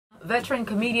Veteran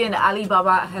comedian Ali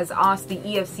Baba has asked the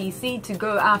EFCC to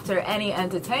go after any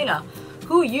entertainer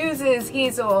who uses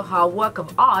his or her work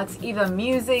of art, either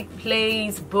music,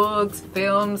 plays, books,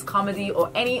 films, comedy, or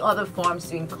any other forms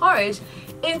to encourage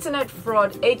internet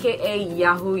fraud, aka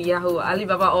Yahoo. Ali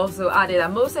Baba also added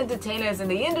that most entertainers in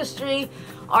the industry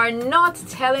are not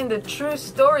telling the true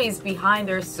stories behind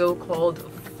their so-called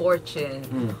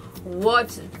fortune.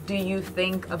 What do you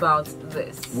think about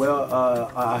this? Well,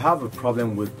 I have a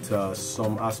problem with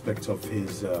some aspects of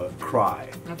his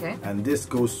cry. Okay. And this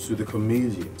goes to the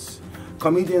comedians.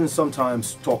 Comedians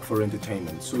sometimes talk for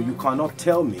entertainment, so you cannot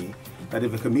tell me that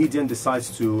if a comedian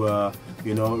decides to,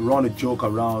 run a joke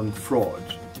around fraud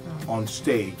on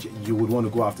stage, you would want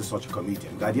to go after such a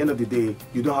comedian. At the end of the day,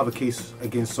 you don't have a case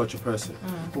against such a person.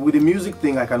 But with the music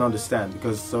thing, I can understand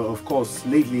because, of course,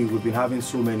 lately we've been having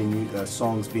so many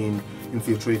songs being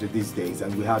infiltrated these days,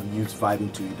 and we have youths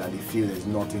vibing to it, and they feel there's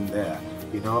nothing there,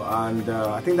 And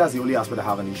I think that's the only aspect I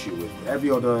have an issue with.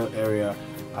 Every other area,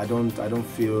 I don't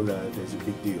feel there's a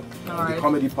big deal. The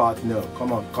comedy part, no.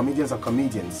 Come on, comedians are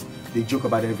comedians. They joke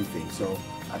about everything, so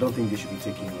I don't think they should be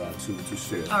taken too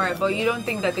serious. All right, but you don't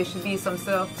think that there should be some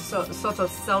sort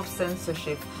of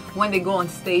self-censorship when they go on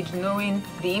stage, knowing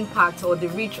the impact or the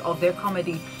reach of their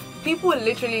comedy? People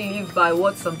literally live by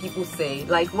what some people say.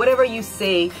 Like whatever you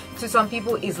say to some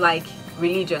people is like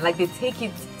religion. Like they take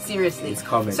it seriously. It's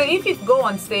comedy. So if you go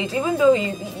on stage, even though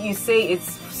you say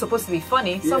it's supposed to be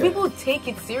funny, some people take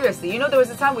it seriously. There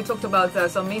was a time we talked about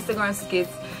some Instagram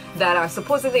skits that are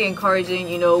supposedly encouraging,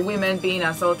 women being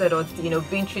assaulted or,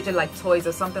 being treated like toys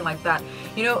or something like that.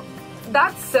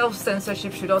 That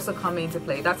self-censorship should also come into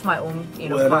play. That's my own,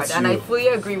 part. And I fully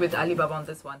agree with Ali Baba on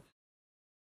this one.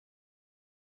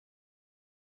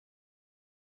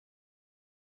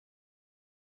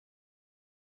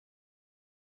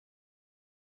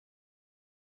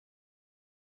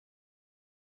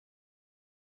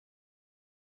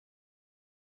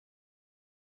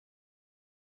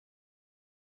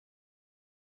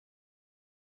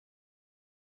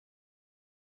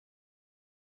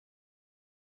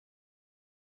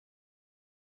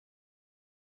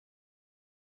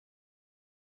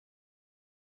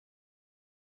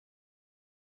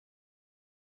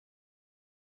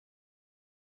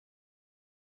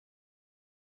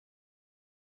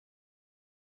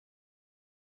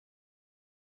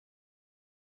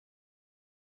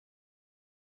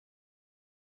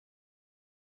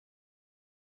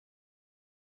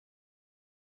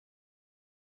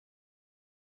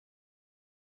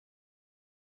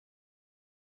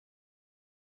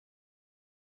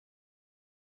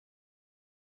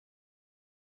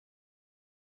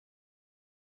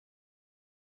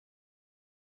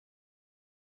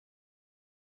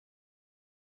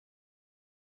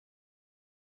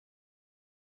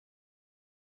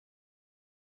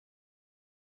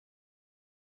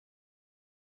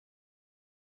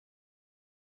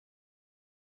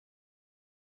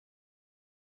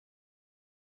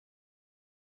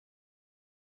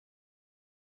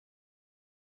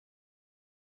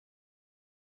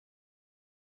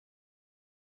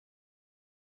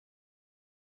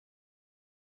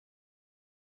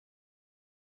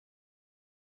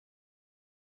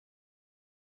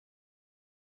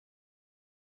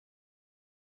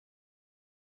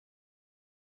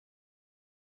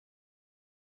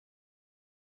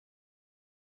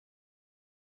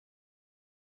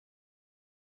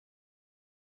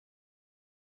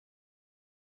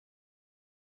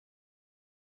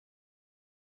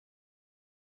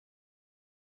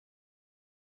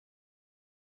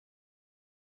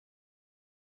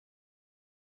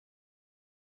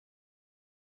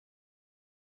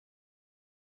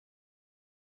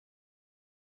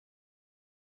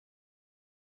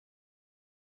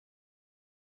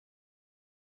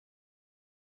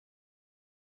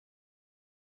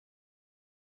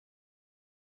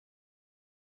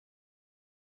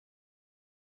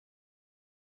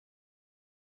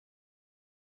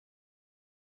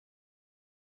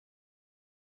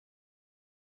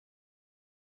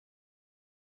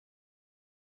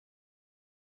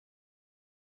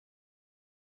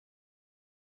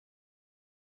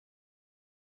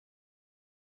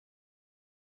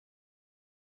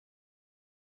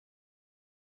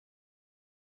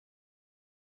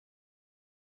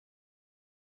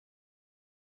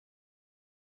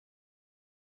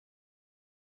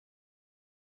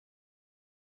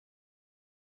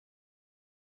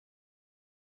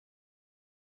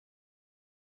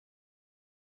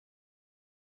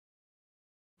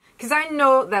 Because I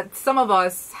know that some of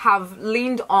us have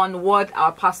leaned on what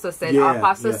our pastor said. Our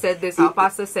pastor said this, our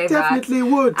pastor said definitely that.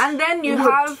 Would. And then you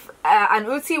have an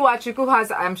Uti Wachuku who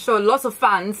has, I'm sure, lots of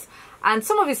fans. And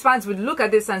some of his fans would look at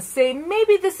this and say,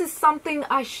 maybe this is something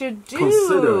I should do.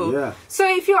 Consider, yeah. So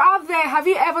if you're out there, have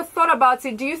you ever thought about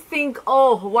it? Do you think,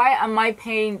 oh, why am I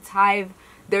paying tithe?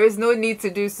 There is no need to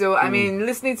do so. I mean,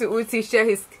 listening to Uti share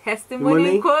his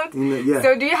testimony, quote. Yeah.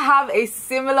 So do you have a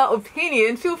similar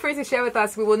opinion? Feel free to share with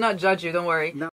us. We will not judge you, don't worry.